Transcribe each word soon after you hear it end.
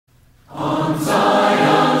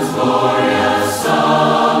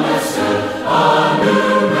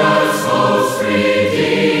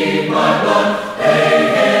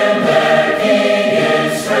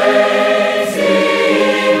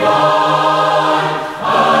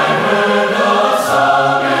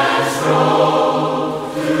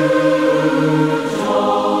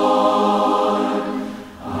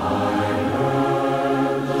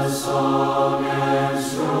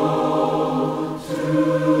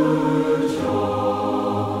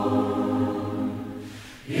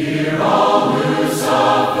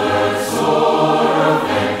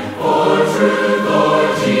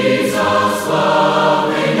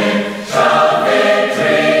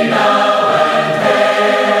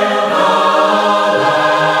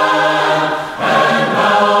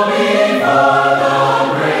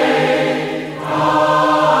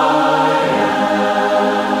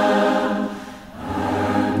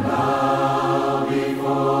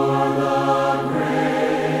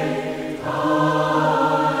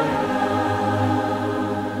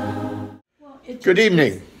Good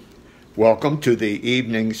evening. Welcome to the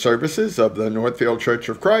evening services of the Northfield Church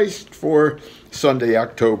of Christ for Sunday,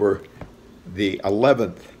 October the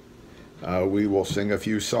 11th. We will sing a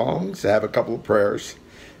few songs, have a couple of prayers,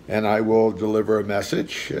 and I will deliver a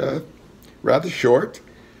message, rather short.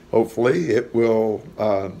 Hopefully it will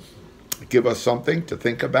give us something to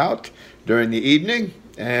think about during the evening,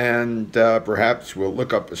 and perhaps we'll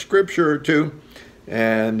look up a scripture or two,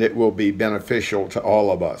 and it will be beneficial to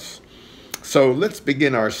all of us. So let's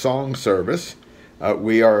begin our song service.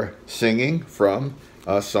 We are singing from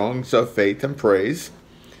Songs of Faith and Praise.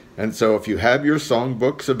 And so if you have your song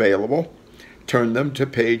books available, turn them to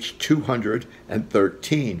page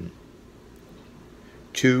 213.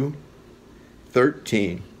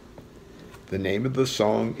 213. The name of the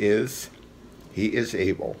song is He is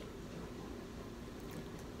Able.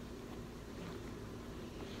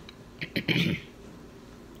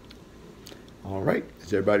 All right,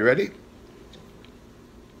 is everybody ready?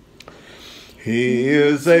 He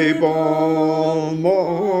is able,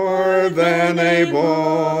 more than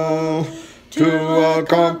able, to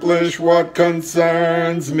accomplish what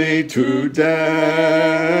concerns me today.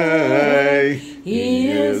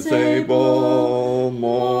 He is able,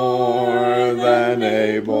 more than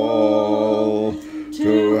able,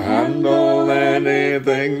 to handle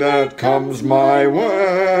anything that comes my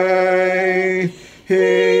way. He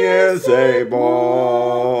is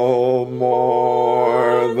able,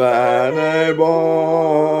 more than able,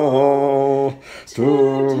 to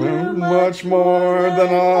do much more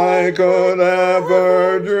than I could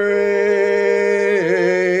ever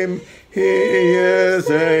dream. He is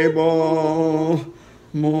able,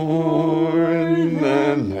 more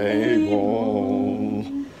than able,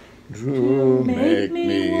 to make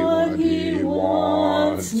me what He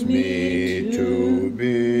wants me to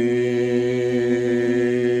be.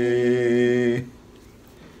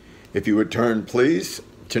 If you would turn, please,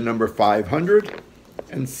 to number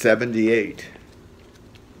 578.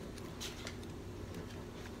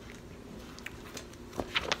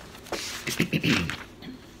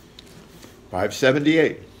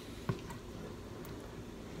 (578).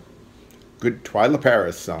 Good Twyla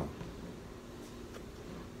Paris song.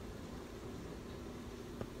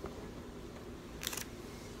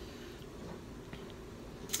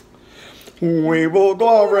 We will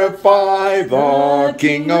glorify the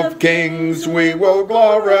King of Kings. We will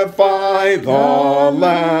glorify the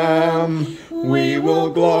Lamb. We will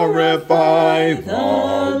glorify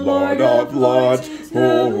the Lord of Lords,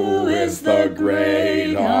 who is the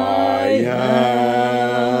great I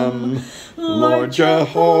am. Lord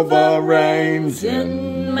Jehovah reigns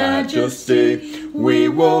in majesty. We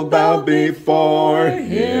will bow before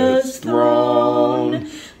His throne.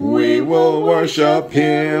 We will worship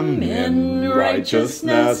Him in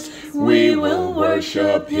righteousness. We will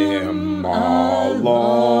worship Him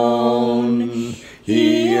alone.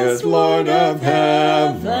 He is Lord of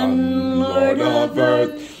heaven, Lord of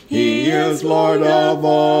earth. He is Lord of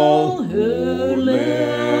all who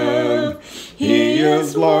live. He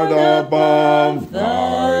is Lord above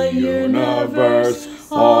the universe.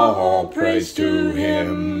 All praise to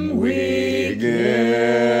Him we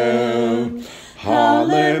give.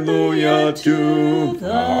 Hallelujah to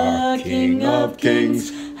the King of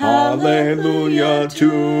Kings. Hallelujah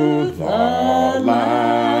to the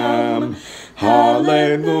Lamb.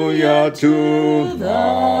 Hallelujah to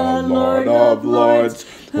the Lord of Lords,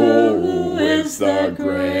 who is the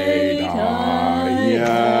great I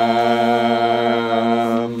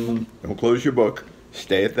am. Don't close your book.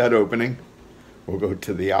 Stay at that opening. We'll go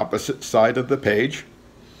to the opposite side of the page,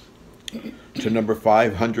 to number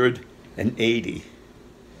 580.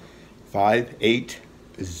 580.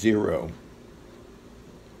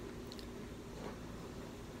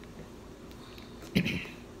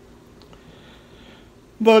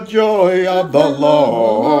 The joy of the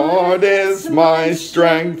Lord is my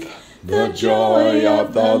strength. The joy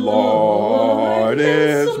of the Lord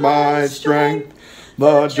is my strength.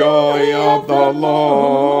 The joy of the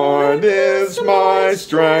Lord is my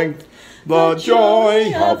strength. The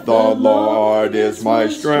joy of the Lord is my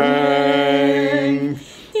strength.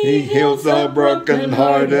 He heals the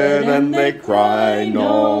brokenhearted and they cry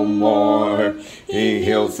no more. He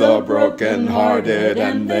heals the brokenhearted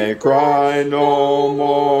and they cry no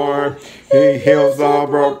more. He heals the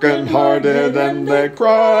brokenhearted and they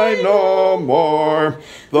cry no more.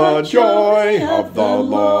 The joy of the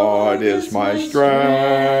Lord is my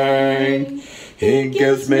strength. He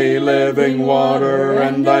gives me living water,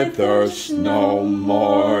 and I thirst no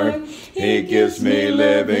more. He gives me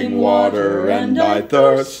living water, and I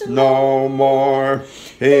thirst no more.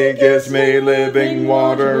 He gives me living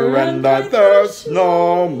water, and I thirst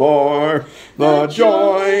no more. The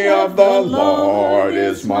joy of the Lord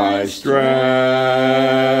is my strength.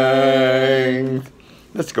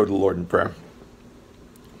 Let's go to the Lord in prayer.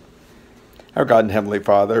 Our God and Heavenly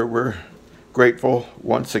Father, we're grateful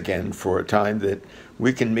once again for a time that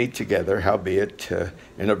we can meet together, howbeit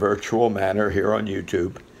in a virtual manner here on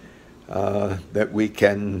YouTube, that we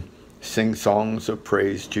can sing songs of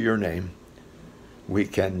praise to your name. We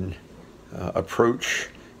can approach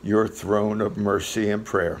your throne of mercy and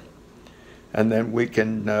prayer. And then we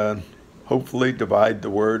can hopefully divide the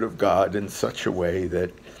word of God in such a way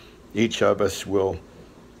that each of us will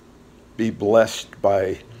be blessed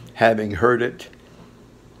by having heard it.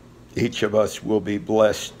 Each of us will be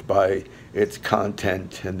blessed by its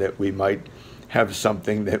content, and that we might have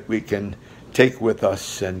something that we can take with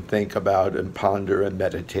us and think about and ponder and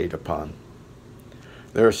meditate upon.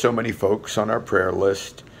 There are so many folks on our prayer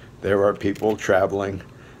list. There are people traveling.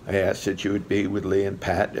 I ask that you would be with Lee and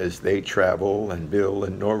Pat as they travel, and Bill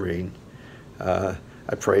and Noreen. I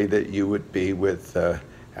pray that you would be with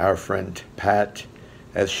our friend Pat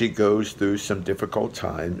as she goes through some difficult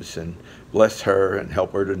times, and bless her and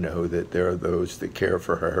help her to know that there are those that care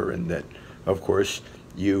for her, and that, of course,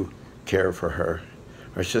 you care for her.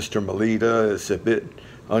 Our sister Melita is a bit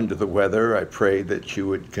under the weather. I pray that you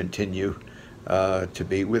would continue to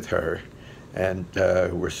be with her. And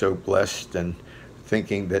we're so blessed, and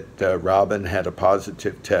thinking that Robin had a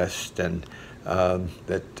positive test, and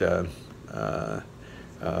that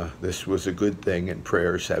this was a good thing, and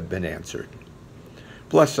prayers have been answered.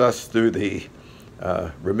 Bless us through the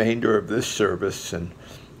remainder of this service, and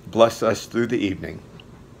bless us through the evening.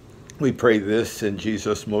 We pray this in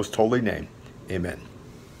Jesus' most holy name. Amen.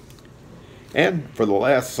 And for the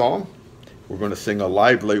last song, we're going to sing a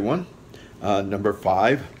lively one, number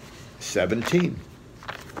 517.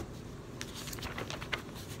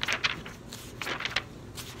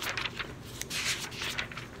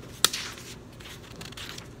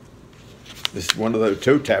 This is one of the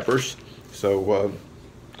toe tappers, so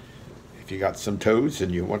if you got some toes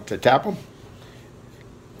and you want to tap them,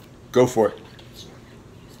 go for it.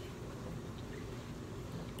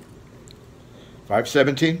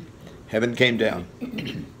 517, Heaven Came Down.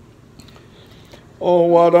 Oh,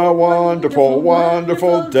 what a wonderful,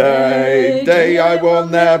 wonderful day I will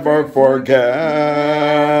never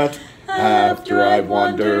forget. After I've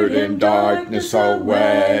wandered in darkness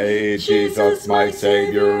away, Jesus, my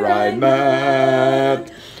Savior, I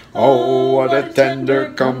met. Oh, what a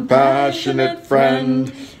tender, compassionate friend.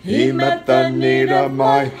 He met the need of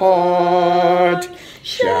my heart.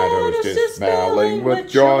 Shadows dispelling with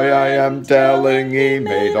joy I am telling, He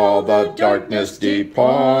made all the darkness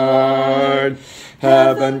depart.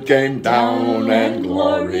 Heaven came down and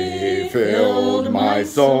glory filled my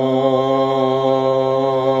soul.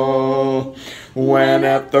 When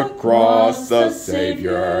at the cross the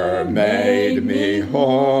Savior made me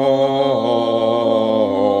whole.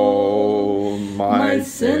 My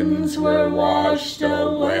sins were washed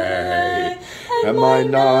away, and my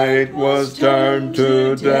night was turned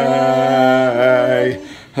to day.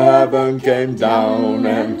 Heaven came down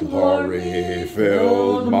and glory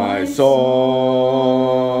filled my soul.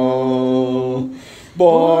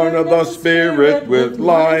 Born of the Spirit with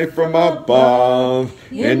life from above,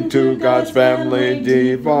 into God's family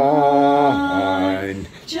divine,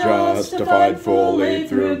 justified fully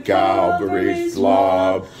through Calvary's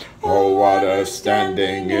love. Oh, what a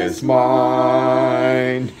standing is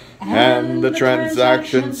mine! And the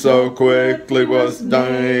transaction so quickly was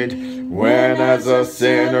made, when as a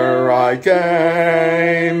sinner I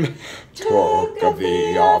came. Took of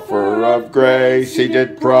the offer of grace He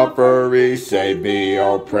did proffer, He saved me,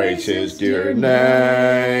 oh praise His dear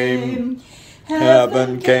name.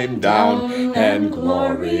 Heaven came down and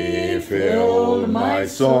glory filled my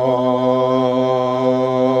soul.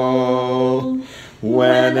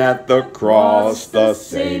 When at the cross the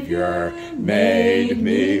Savior made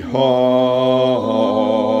me whole.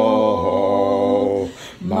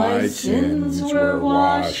 My sins were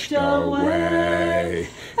washed away,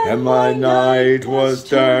 and my night was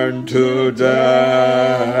turned to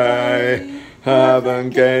day.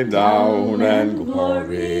 Heaven came down and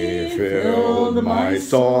glory filled my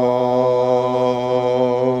soul.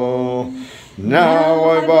 Now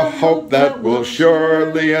I've a hope that will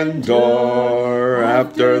surely endure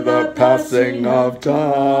after the passing of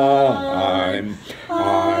time.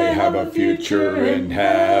 I have have a future in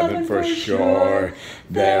heaven for sure,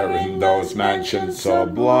 there in those mansions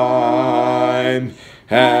sublime.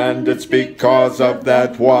 And it's because of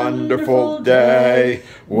that wonderful day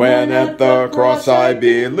when at the cross I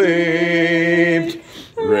believed.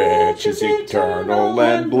 Riches eternal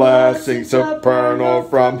and blessings supernal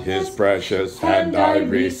from his precious hand I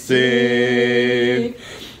received.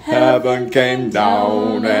 Heaven came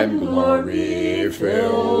down and glory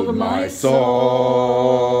filled my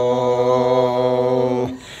soul.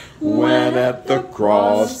 When at the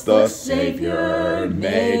cross the Savior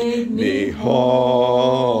made me whole,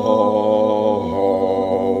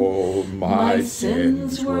 my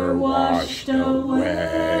sins were washed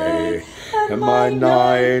away, and my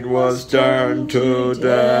night was turned to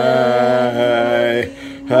day.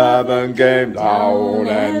 Heaven came down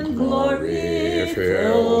and glory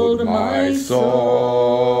filled my soul.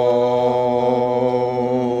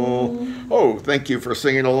 Oh, thank you for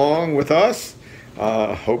singing along with us.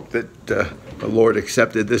 Hope that the Lord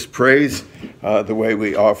accepted this praise the way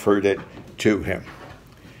we offered it to him.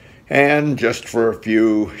 And just for a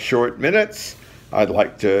few short minutes, I'd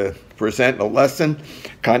like to present a lesson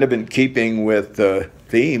kind of in keeping with the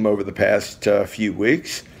theme over the past few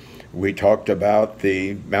weeks. We talked about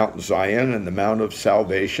the Mount Zion and the Mount of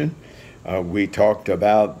Salvation. We talked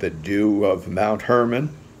about the dew of Mount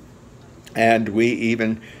Hermon. And we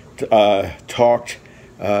even talked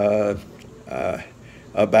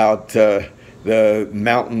about the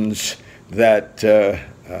mountains that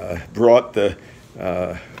brought the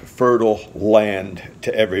fertile land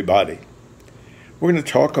to everybody. We're going to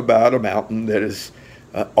talk about a mountain that is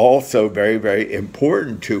also very, very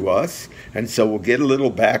important to us. And so we'll get a little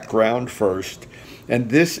background first. And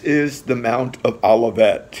this is the Mount of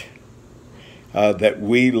Olivet that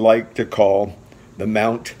we like to call the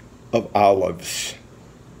Mount of Olives.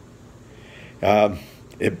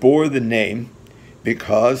 It bore the name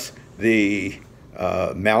because the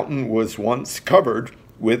mountain was once covered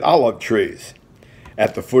with olive trees.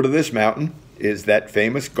 At the foot of this mountain is that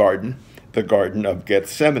famous garden, the Garden of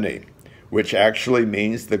Gethsemane, which actually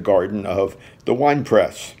means the Garden of the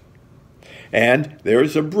Winepress. And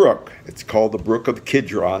there's a brook, it's called the Brook of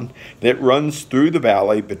Kidron, that runs through the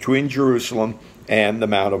valley between Jerusalem and the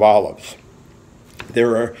Mount of Olives.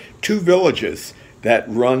 There are two villages that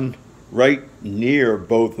run right near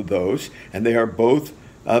both of those, and they are both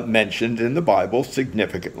mentioned in the Bible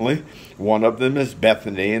significantly. One of them is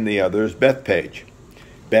Bethany and the other is Bethpage.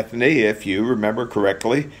 Bethany, if you remember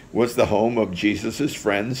correctly, was the home of Jesus'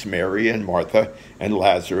 friends, Mary and Martha and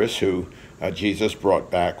Lazarus, who Jesus brought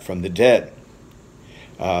back from the dead.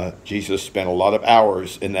 Jesus spent a lot of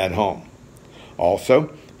hours in that home.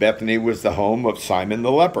 Also, Bethany was the home of Simon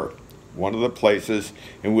the leper, one of the places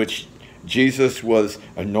in which Jesus was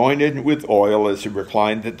anointed with oil as he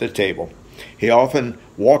reclined at the table. He often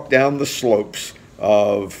walked down the slopes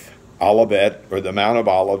of Olivet, or the Mount of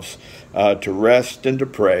Olives, to rest and to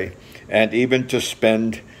pray, and even to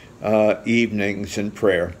spend evenings in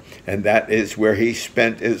prayer. And that is where he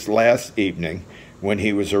spent his last evening when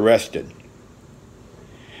he was arrested.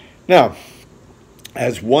 Now,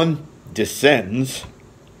 as one descends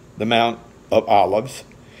the Mount of Olives,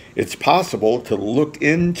 it's possible to look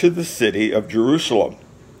into the city of Jerusalem.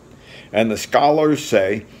 And the scholars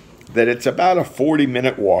say that it's about a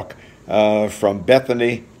 40-minute walk from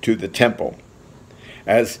Bethany to the temple.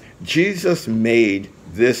 As Jesus made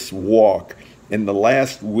this walk in the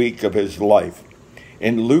last week of his life,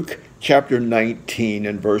 in Luke chapter 19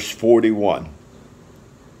 and verse 41,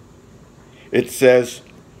 it says,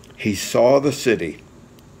 he saw the city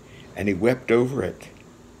and he wept over it.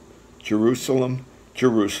 Jerusalem,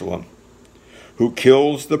 Jerusalem, who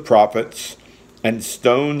kills the prophets and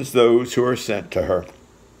stones those who are sent to her.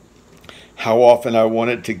 How often I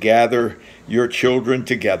wanted to gather your children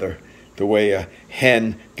together the way a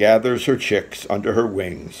hen gathers her chicks under her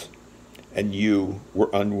wings, and you were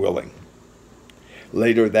unwilling.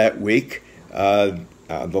 Later that week, the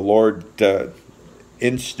Lord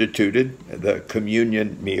instituted the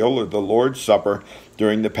communion meal, or the Lord's Supper,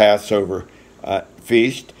 during the Passover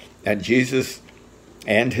feast, and Jesus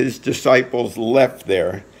and his disciples left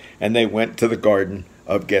there, and they went to the Garden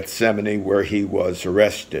of Gethsemane, where he was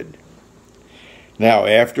arrested. Now,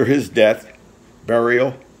 after his death,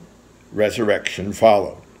 burial, resurrection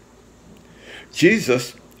followed.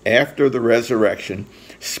 Jesus, after the resurrection,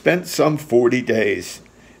 spent some 40 days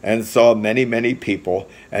and saw many, many people,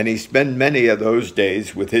 and he spent many of those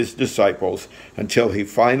days with his disciples until he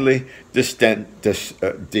finally ascended.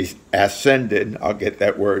 I'll get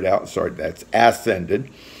that word out, sorry, that's ascended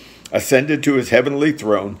ascended to his heavenly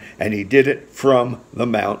throne, and he did it from the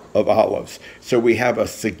Mount of Olives. So we have a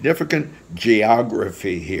significant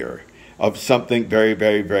geography here of something very,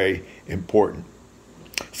 very, very important.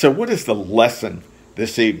 So what is the lesson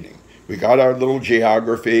this evening? We got our little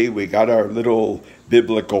geography, we got our little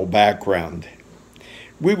biblical background.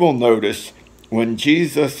 We will notice when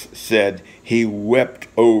Jesus said he wept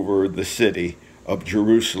over the city of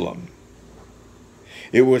Jerusalem.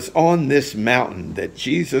 It was on this mountain that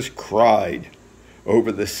Jesus cried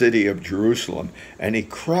over the city of Jerusalem, and he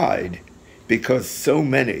cried because so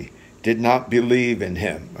many did not believe in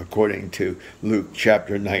him, according to Luke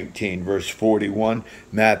chapter 19, verse 41,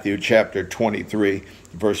 Matthew chapter 23,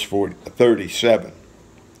 verse 37.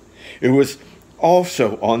 It was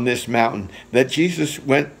also on this mountain that Jesus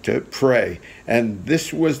went to pray, and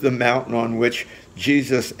this was the mountain on which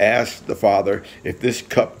Jesus asked the Father if this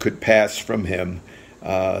cup could pass from him,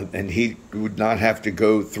 and he would not have to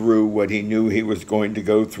go through what he knew he was going to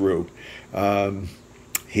go through.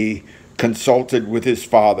 He consulted with his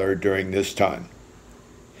Father during this time.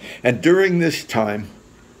 And during this time,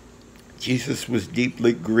 Jesus was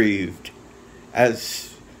deeply grieved,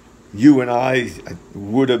 as you and I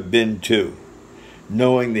would have been too,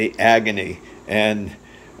 knowing the agony and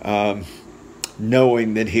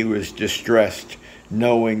knowing that he was distressed,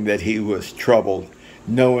 knowing that he was troubled,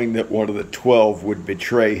 knowing that one of the 12 would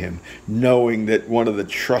betray him, knowing that one of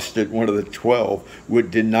the 12 would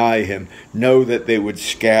deny him, know that they would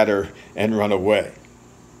scatter and run away.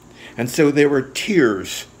 And so there were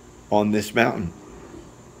tears on this mountain.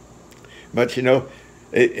 But you know,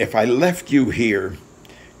 if I left you here,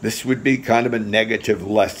 this would be kind of a negative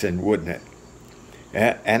lesson, wouldn't it?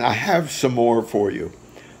 And I have some more for you.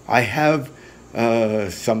 I have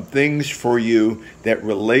some things for you that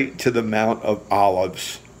relate to the Mount of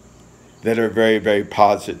Olives that are very, very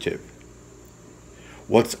positive.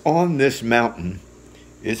 What's on this mountain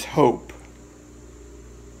is hope.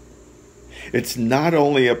 It's not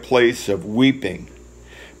only a place of weeping,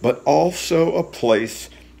 but also a place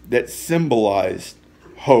that symbolized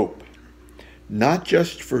hope, not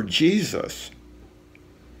just for Jesus,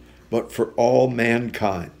 but for all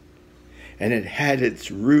mankind. And it had its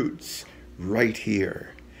roots right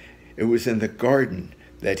here. It was in the garden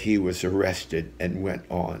that he was arrested and went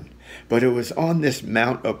on. But it was on this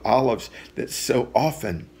Mount of Olives that so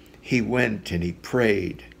often he went and he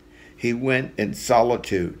prayed. He went in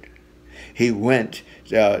solitude. He went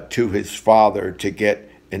to his Father to get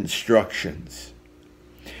instructions.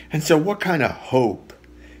 And so what kind of hope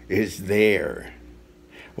is there?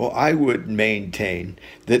 Well, I would maintain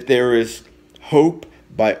that there is hope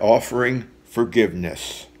by offering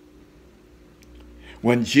forgiveness.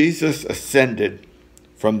 When Jesus ascended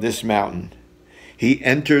from this mountain, he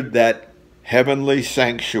entered that heavenly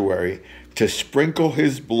sanctuary to sprinkle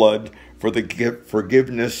his blood for the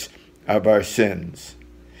forgiveness of our sins.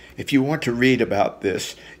 If you want to read about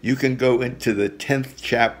this, you can go into the 10th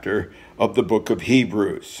chapter of the book of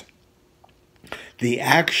Hebrews. The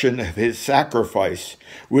action of his sacrifice,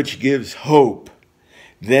 which gives hope,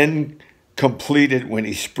 then completed when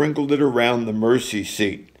he sprinkled it around the mercy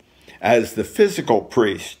seat, as the physical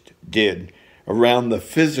priest did around the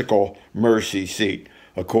physical mercy seat,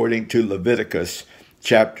 according to Leviticus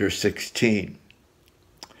chapter 16.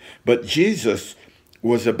 But Jesus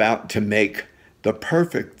was about to make the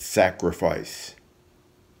perfect sacrifice.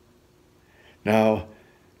 Now,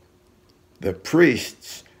 the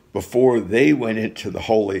priests, before they went into the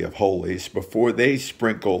Holy of Holies, before they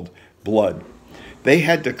sprinkled blood, they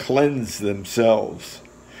had to cleanse themselves.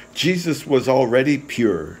 Jesus was already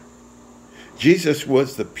pure. Jesus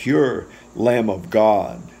was the pure Lamb of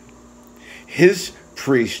God. His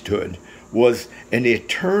priesthood was an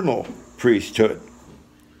eternal priesthood.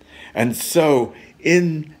 And so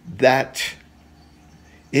in that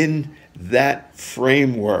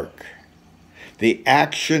framework, the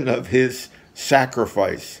action of his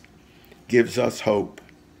sacrifice gives us hope.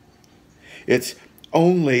 It's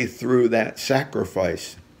only through that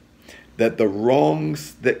sacrifice that the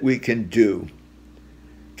wrongs that we can do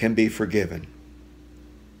can be forgiven.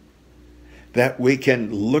 That we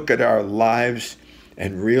can look at our lives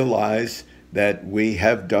and realize that we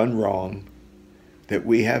have done wrong, that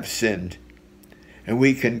we have sinned, and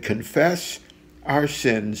we can confess our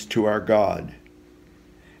sins to our God,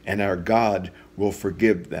 and our God will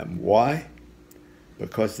forgive them. Why?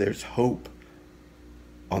 Because there's hope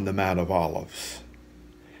on the Mount of Olives.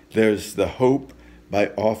 There's the hope by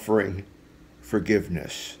offering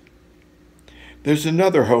forgiveness. There's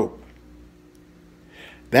another hope.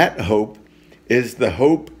 That hope is the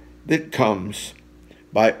hope that comes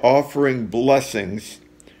by offering blessings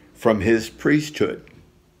from his priesthood.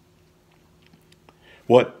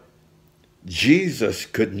 What Jesus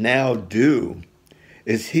could now do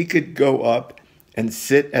is he could go up and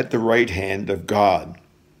sit at the right hand of God,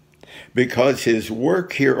 because his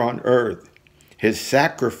work here on earth, his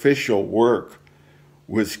sacrificial work,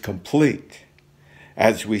 was complete.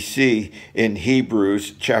 As we see in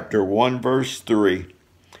Hebrews chapter 1, verse 3,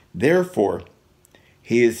 therefore,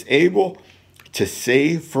 he is able to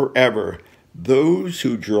save forever those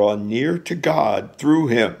who draw near to God through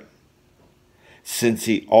him, since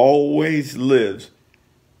he always lives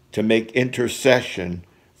to make intercession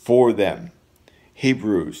for them.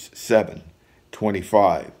 Hebrews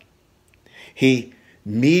 7:25. He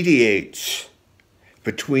mediates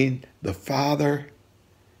between the Father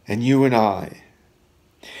and you and I.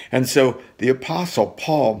 And so the Apostle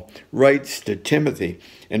Paul writes to Timothy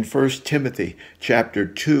in 1 Timothy chapter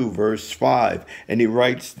 2, verse 5, and he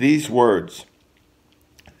writes these words,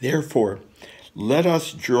 therefore, let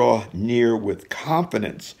us draw near with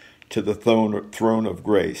confidence to the throne of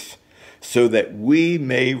grace, so that we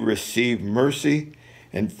may receive mercy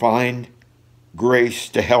and find grace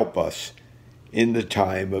to help us in the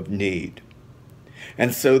time of need.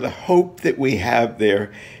 And so the hope that we have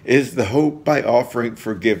there is the hope by offering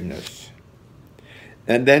forgiveness.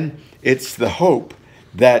 And then it's the hope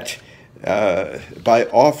that by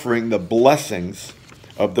offering the blessings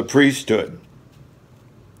of the priesthood.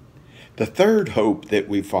 The third hope that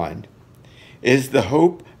we find is the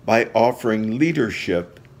hope by offering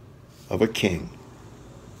leadership of a king.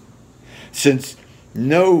 Since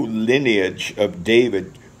no lineage of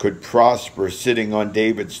David could prosper sitting on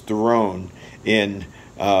David's throne in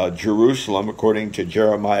Jerusalem, according to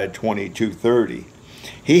Jeremiah 22:30,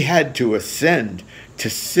 he had to ascend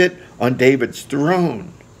to sit on David's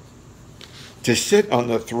throne, to sit on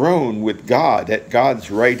the throne with God at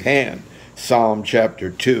God's right hand, Psalm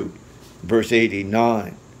chapter 2, verse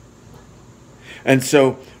 89. And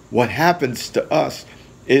so what happens to us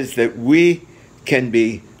is that we can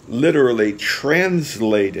be literally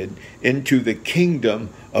translated into the kingdom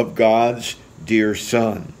of God's dear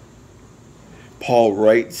Son. Paul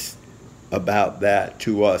writes about that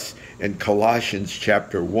to us in Colossians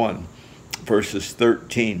chapter 1, verses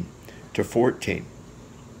 13 to 14.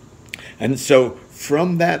 And so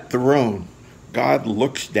from that throne, God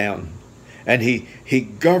looks down and he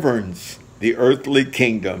governs the earthly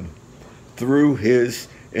kingdom through his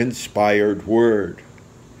inspired word.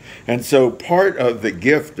 And so part of the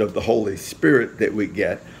gift of the Holy Spirit that we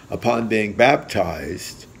get upon being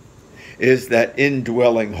baptized is that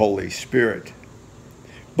indwelling Holy Spirit.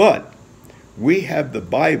 But we have the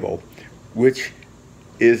Bible, which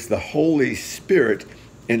is the Holy Spirit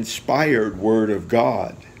inspired word of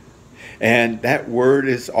God. And that word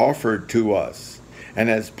is offered to us. And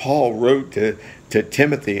as Paul wrote to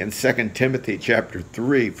Timothy in 2 Timothy chapter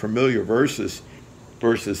 3, familiar verses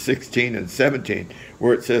 16 and 17,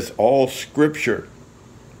 where it says, all scripture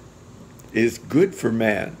is good for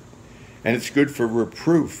man, and it's good for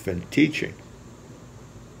reproof and teaching,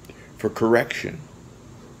 for correction.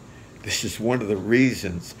 This is one of the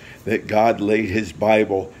reasons that God laid his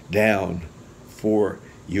Bible down for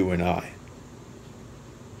you and I.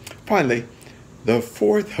 Finally, the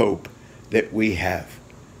fourth hope that we have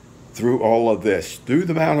through all of this, through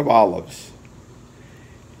the Mount of Olives,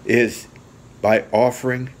 is by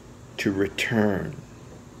offering to return.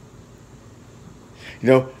 You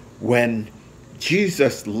know, when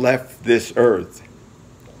Jesus left this earth,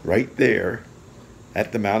 right there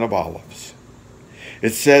at the Mount of Olives,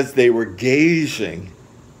 it says they were gazing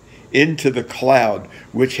into the cloud,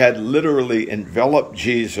 which had literally enveloped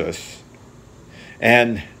Jesus,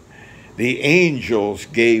 and the angels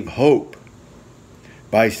gave hope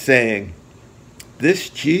by saying, this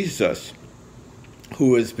Jesus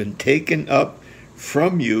who has been taken up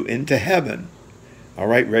from you into heaven. All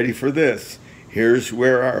right, ready for this. Here's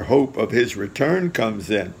where our hope of his return comes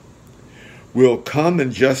in. Will come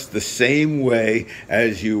in just the same way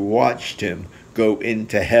as you watched him go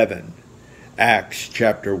into heaven. Acts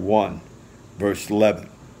chapter 1, verse 11.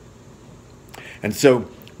 And so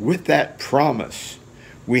with that promise,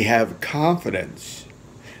 we have confidence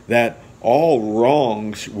that all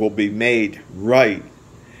wrongs will be made right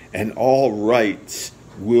and all rights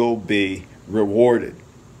will be rewarded.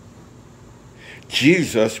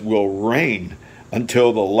 Jesus will reign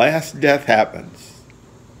until the last death happens.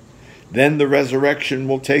 Then the resurrection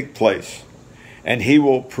will take place, and he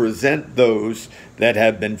will present those that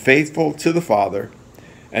have been faithful to the Father,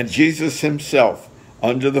 and Jesus himself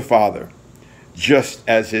unto the Father, just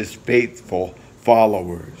as his faithful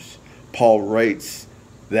followers. Paul writes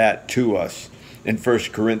that to us in 1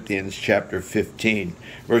 Corinthians chapter 15,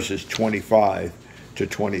 verses 25 to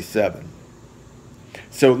 27.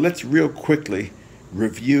 So let's real quickly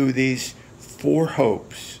review these 4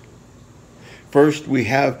 hopes. First, we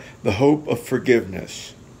have the hope of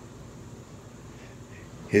forgiveness.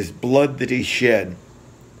 His blood that he shed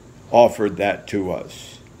offered that to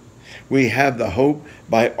us. We have the hope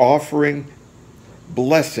by offering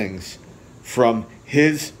blessings from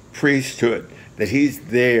his priesthood, that he's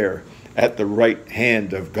there at the right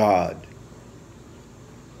hand of God.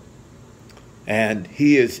 And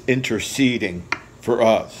he is interceding for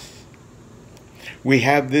us. We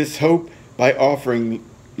have this hope by offering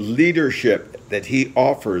leadership that he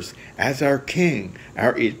offers as our king,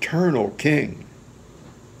 our eternal king.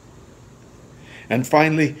 And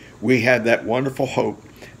finally, we have that wonderful hope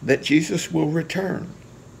that Jesus will return.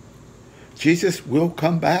 Jesus will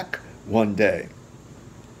come back one day.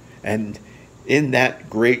 And in that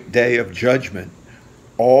great day of judgment,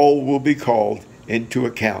 all will be called into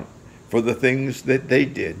account for the things that they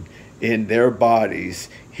did in their bodies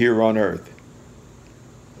here on earth.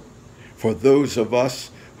 For those of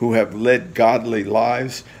us who have led godly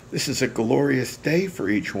lives, this is a glorious day for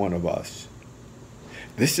each one of us.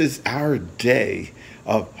 This is our day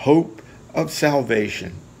of hope of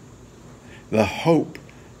salvation. The hope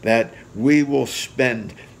that we will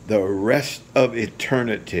spend the rest of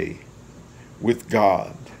eternity with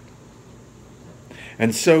God.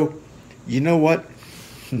 And so, you know what?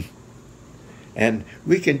 And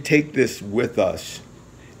we can take this with us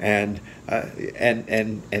and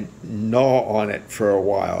gnaw on it for a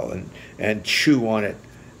while and chew on it.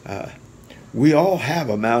 We all have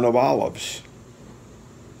a Mount of Olives.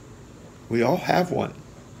 We all have one.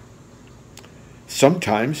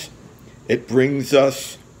 Sometimes it brings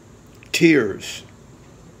us tears.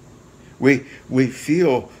 We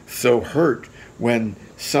feel so hurt when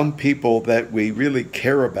some people that we really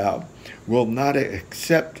care about will not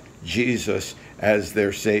accept Jesus as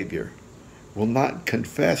their Savior, will not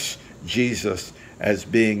confess Jesus as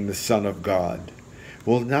being the Son of God,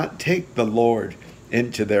 will not take the Lord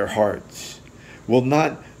into their hearts, will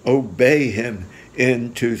not obey him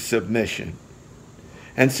into submission.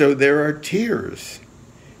 And so there are tears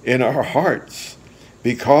in our hearts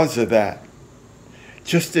because of that.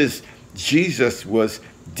 Just as Jesus was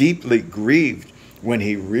deeply grieved when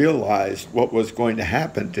he realized what was going to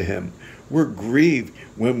happen to him, we're grieved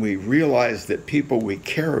when we realize that people we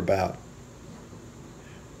care about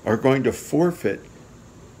are going to forfeit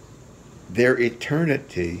their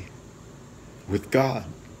eternity with God.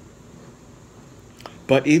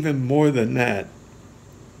 But even more than that,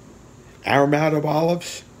 our Mount of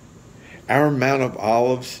Olives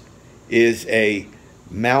is a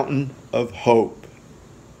mountain of hope.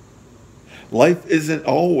 Life isn't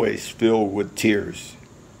always filled with tears.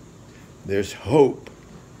 There's hope.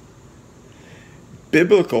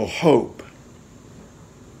 Biblical hope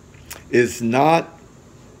is not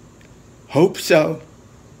hope so.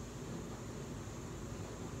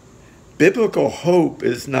 Biblical hope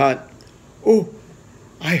is not, oh,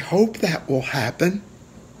 I hope that will happen.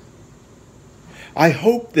 I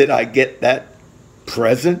hope that I get that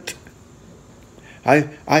present.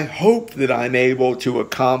 I hope that I'm able to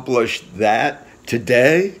accomplish that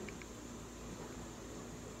today.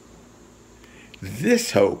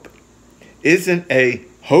 This hope isn't a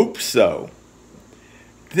hope so.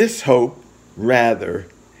 This hope, rather,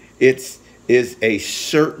 is a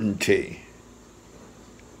certainty.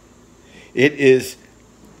 It is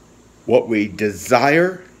what we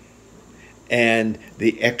desire and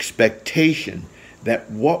the expectation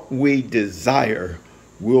that what we desire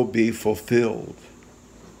will be fulfilled.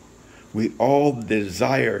 We all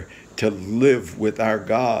desire to live with our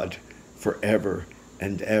God forever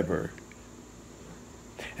and ever.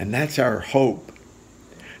 And that's our hope.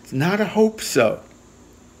 It's not a hope so.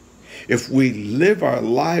 If we live our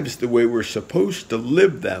lives the way we're supposed to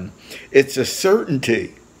live them, it's a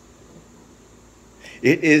certainty.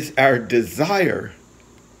 It is our desire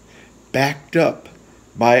backed up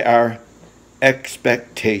by our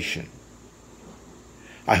expectation.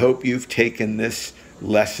 I hope you've taken this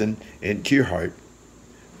lesson into your heart.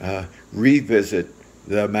 Revisit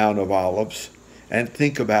the Mount of Olives and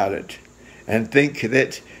think about it. And think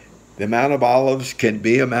that the Mount of Olives can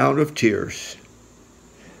be a mount of tears.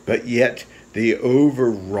 But yet the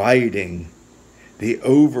overriding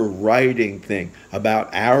thing about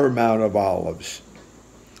our Mount of Olives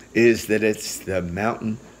is that it's the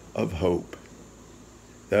mountain of hope.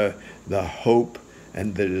 The hope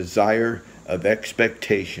and the desire of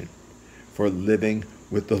expectation for living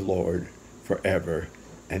with the Lord forever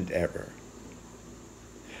and ever.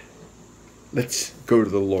 Let's go to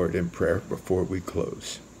the Lord in prayer before we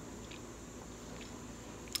close.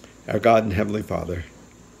 Our God and Heavenly Father,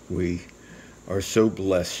 we are so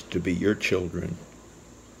blessed to be your children.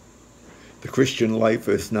 The Christian life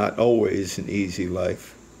is not always an easy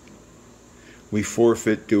life. We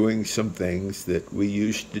forfeit doing some things that we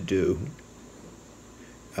used to do.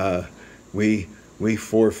 We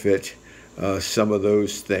forfeit some of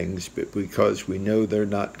those things, but because we know they're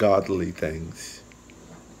not godly things.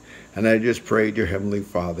 And I just pray, dear Heavenly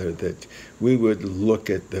Father, that we would look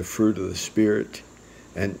at the fruit of the Spirit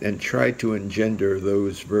and try to engender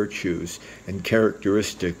those virtues and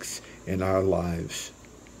characteristics in our lives.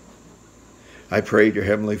 I pray, dear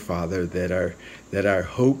Heavenly Father, that our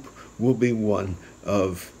hope will be one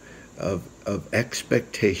of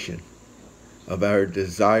expectation, of our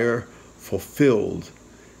desire fulfilled,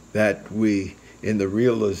 that we, in the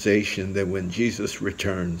realization that when Jesus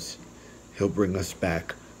returns, he'll bring us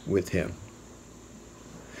back with him.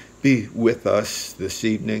 Be with us this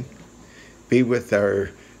evening. Be with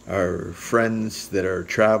our friends that are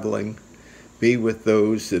traveling. Be with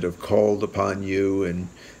those that have called upon you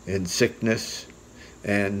in sickness.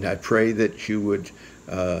 And I pray that you would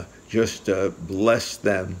just bless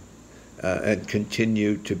them and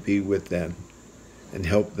continue to be with them and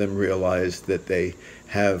help them realize that they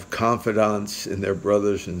have confidence in their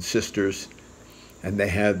brothers and sisters, and they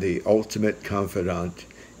have the ultimate confidant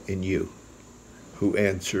in you, who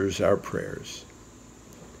answers our prayers.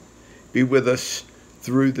 Be with us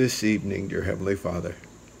through this evening, dear Heavenly Father.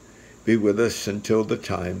 Be with us until the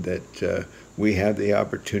time that we have the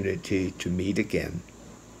opportunity to meet again.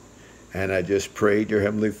 And I just pray, dear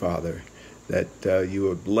Heavenly Father, that you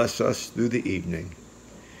would bless us through the evening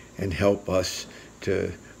and help us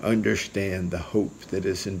to understand the hope that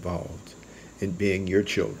is involved in being your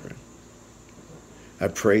children. I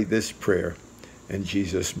pray this prayer in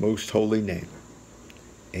Jesus' most holy name.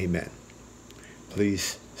 Amen.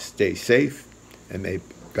 Please stay safe, and may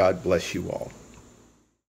God bless you all.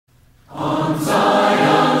 On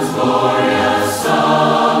Zion's glorious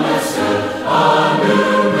summit stood a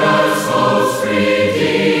numerous host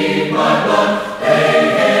redeemed by blood. They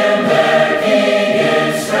hymned their King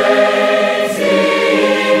in strains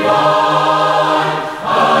divine.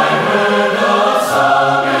 I heard the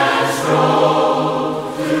song and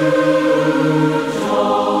strove to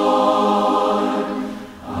join.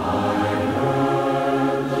 I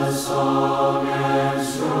heard the song and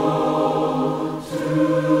strove to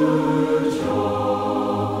join.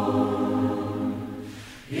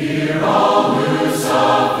 Hear all who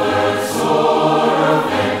suffered sore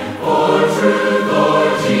pain for truth,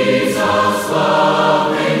 Lord Jesus,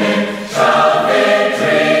 loving name, shout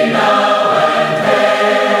victory now and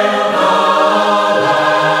hail the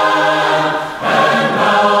Lamb, and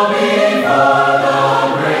bow before the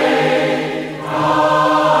great I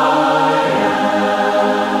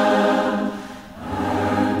am,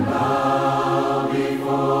 and bow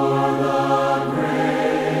before the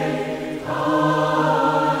great I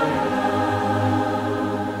am.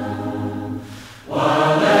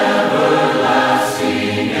 While everlasting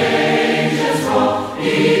ages roll,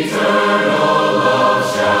 eternal love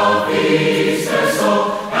shall feast their soul,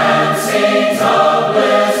 and scenes of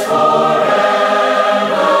bliss forever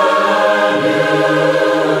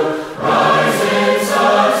new rise in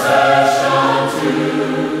succession to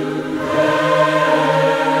their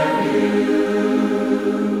view.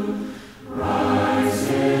 Rise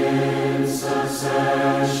in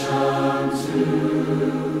succession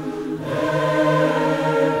to